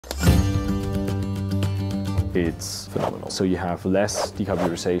it's phenomenal. So you have less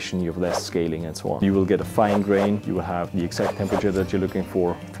decarburization, you have less scaling and so on. You will get a fine grain, you will have the exact temperature that you're looking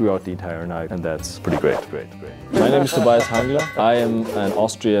for throughout the entire knife, and that's pretty great. My name is Tobias. I am an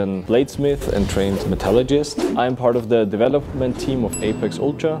Austrian bladesmith and trained metallurgist. I am part of the development team of Apex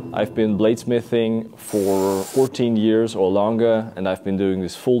Ultra. I've been bladesmithing for 14 years or longer, and I've been doing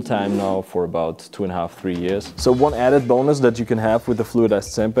this full time now for about 2.5, 3 years. So one added bonus that you can have with the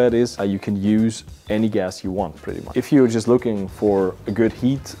fluidized sand bed is you can use any gas you want pretty much. If you're just looking for a good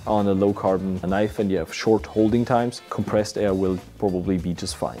heat on a low carbon knife and you have short holding times, compressed air will probably be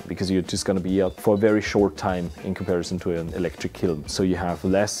just fine, because you're just going to be out for a very short time in comparison to an electric kiln. So you have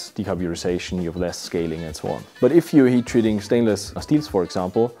less decarburization, you have less scaling and so on. But if you're heat treating stainless steels, for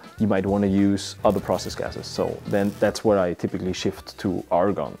example, you might want to use other process gases. So then that's where I typically shift to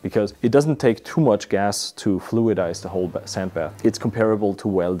argon, because it doesn't take too much gas to fluidize the whole sand bath. It's comparable to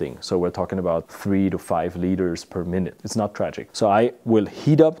welding. So we're talking about 3 to 5 liters per minute. It's not tragic. So I will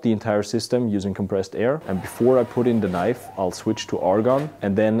heat up the entire system using compressed air, and before I put in the knife, I'll switch to argon,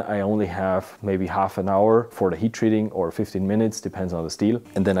 and then I only have maybe half an hour for the heat treating, or 15 minutes, depends on the steel,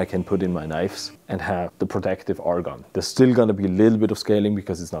 and then I can put in my knives and have the protective argon. There's still going to be a little bit of scaling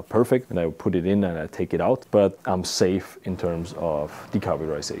because it's not perfect, and I put it in and I take it out, but I'm safe in terms of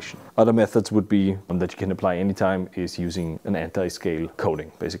decarburization. Other methods would be that you can apply anytime is using an anti-scale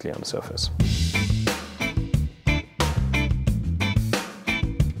coating basically on the surface.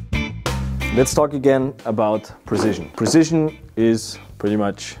 Let's talk again about precision. Precision is pretty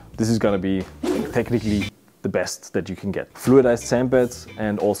much, this is going to be technically the best that you can get. Fluidized sand beds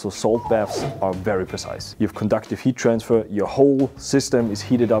and also salt baths are very precise. You have conductive heat transfer, your whole system is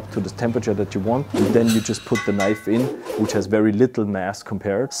heated up to the temperature that you want, and then you just put the knife in, which has very little mass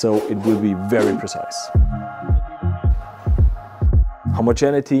compared, so it will be very precise.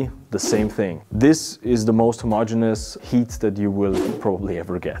 Homogeneity, the same thing. This is the most homogeneous heat that you will probably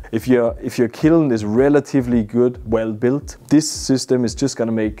ever get. If your kiln is relatively good, well built, this system is just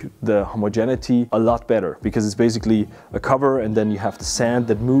gonna make the homogeneity a lot better, because it's basically a cover and then you have the sand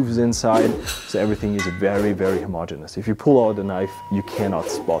that moves inside, so everything is very, very homogeneous. If you pull out a knife, you cannot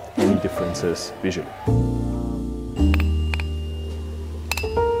spot any differences visually.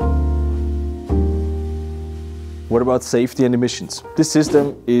 What about safety and emissions? This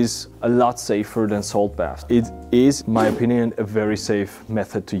system is a lot safer than salt baths. It is, in my opinion, a very safe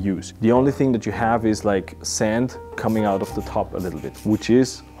method to use. The only thing that you have is like sand coming out of the top a little bit, which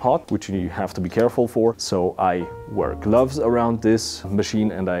is hot, which you have to be careful for. So I wear gloves around this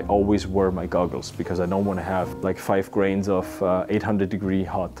machine, and I always wear my goggles because I don't want to have like 5 grains of 800-degree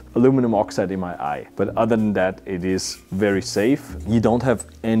hot aluminum oxide in my eye. But other than that, it is very safe. You don't have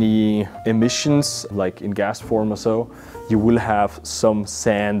any emissions like in gas form or so. You will have some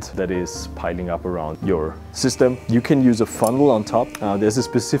sand that is piling up around your system. You can use a funnel on top. There's a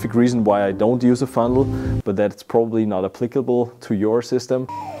specific reason why I don't use a funnel, but that's probably not applicable to your system.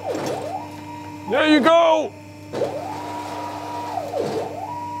 There you go!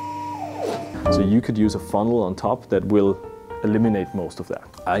 So you could use a funnel on top that will eliminate most of that.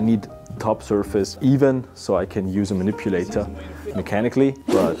 I need top surface even, so I can use a manipulator mechanically,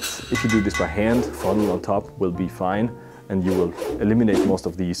 but if you do this by hand, funnel on top will be fine, and you will eliminate most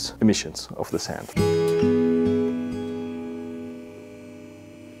of these emissions of the sand.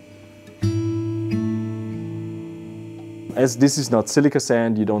 As this is not silica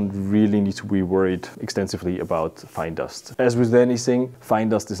sand, you don't really need to be worried extensively about fine dust. As with anything, fine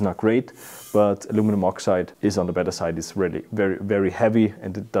dust is not great, but aluminum oxide is on the better side. It's really very, very heavy,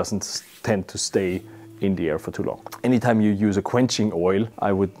 and it doesn't tend to stay in the air for too long. Anytime you use a quenching oil,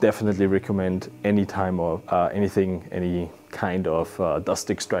 I would definitely recommend any time of any kind of dust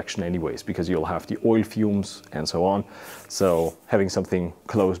extraction anyways, because you'll have the oil fumes and so on. So having something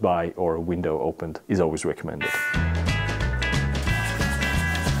close by or a window opened is always recommended.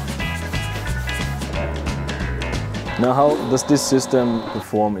 Now, how does this system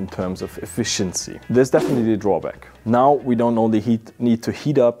perform in terms of efficiency? There's definitely a drawback. Now we don't only need to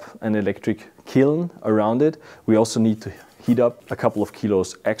heat up an electric kiln around it, we also need to heat up a couple of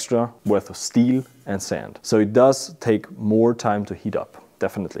kilos extra worth of steel and sand. So it does take more time to heat up,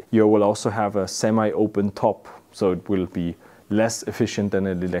 definitely. You will also have a semi-open top, so it will be less efficient than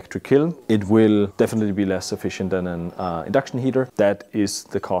an electric kiln. It will definitely be less efficient than an induction heater. That is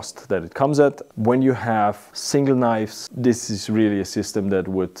the cost that it comes at. When you have single knives, this is really a system that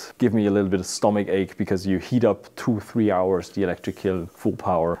would give me a little bit of stomach ache, because you heat up 2-3 hours the electric kiln full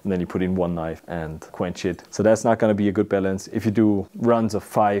power, and then you put in one knife and quench it. So that's not going to be a good balance. If you do runs of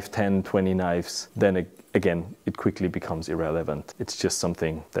 5, 10, 20 knives, then again, it quickly becomes irrelevant. It's just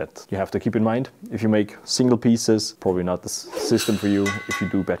something that you have to keep in mind. If you make single pieces, probably not the system for you. If you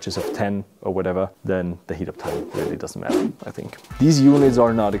do batches of 10 or whatever, then the heat up time really doesn't matter, I think. These units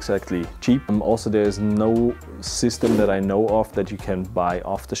are not exactly cheap. Also, there's no system that I know of that you can buy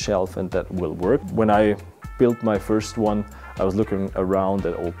off the shelf and that will work. When I built my first one, I was looking around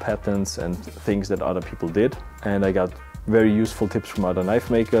at old patents and things that other people did, and I got very useful tips from other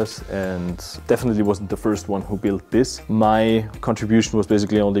knife makers, and definitely wasn't the first one who built this. My contribution was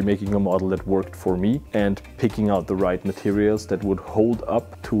basically only making a model that worked for me and picking out the right materials that would hold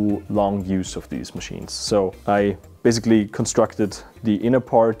up to long use of these machines. So I basically constructed the inner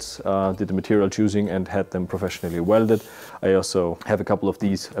parts, did the material choosing and had them professionally welded. I also have a couple of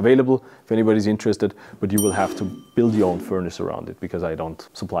these available if anybody's interested, but you will have to build your own furnace around it because I don't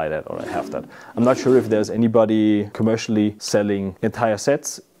supply that, or I have that. I'm not sure if there's anybody commercially selling entire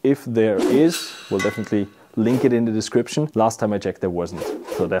sets. If there is, we'll definitely link it in the description. Last time I checked, there wasn't.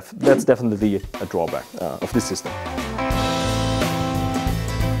 So that's definitely a drawback of this system.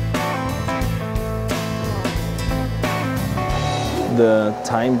 The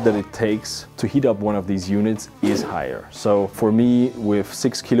time that it takes to heat up one of these units is higher. So for me, with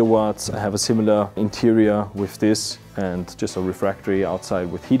 6 kilowatts, I have a similar interior with this and just a refractory outside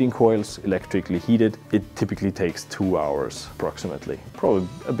with heating coils, electrically heated. It typically takes 2 hours approximately. Probably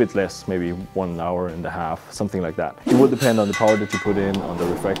a bit less, maybe 1 hour and a half, something like that. It will depend on the power that you put in, on the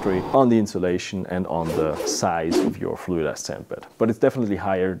refractory, on the insulation and on the size of your fluidized sand bed. But it's definitely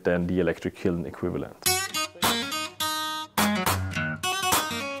higher than the electric kiln equivalent.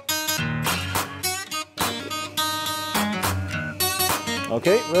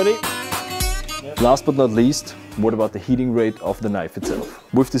 Okay, ready? Yep. Last but not least, what about the heating rate of the knife itself?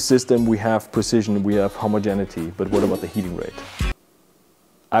 With this system we have precision, we have homogeneity, but what about the heating rate?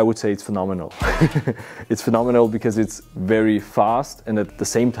 I would say it's phenomenal. It's phenomenal because it's very fast and at the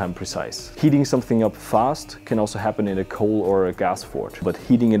same time precise. Heating something up fast can also happen in a coal or a gas forge, but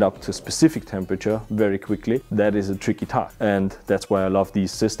heating it up to a specific temperature very quickly, that is a tricky task. And that's why I love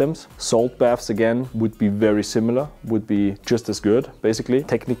these systems. Salt baths again would be very similar, would be just as good basically,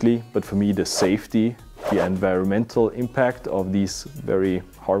 technically, but for me the safety, the environmental impact of these very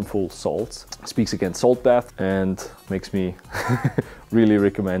harmful salts speaks against salt bath and makes me really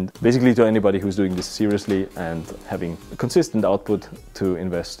recommend basically to anybody who's doing this seriously and having a consistent output to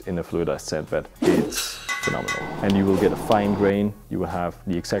invest in a fluidized sand bed. It's phenomenal. And you will get a fine grain, you will have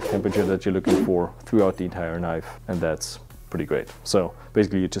the exact temperature that you're looking for throughout the entire knife, and that's pretty great. So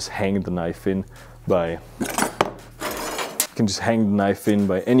basically you just hang the knife in by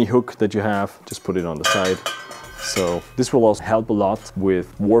any hook that you have, just put it on the side. So this will also help a lot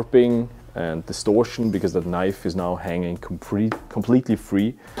with warping and distortion because that knife is now hanging completely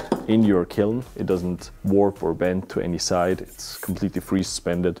free in your kiln. It doesn't warp or bend to any side, it's completely free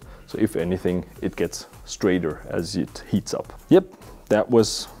suspended. So if anything, it gets straighter as it heats up. Yep, that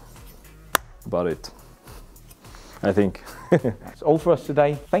was about it, I think. That's all for us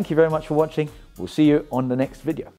today. Thank you very much for watching. We'll see you on the next video.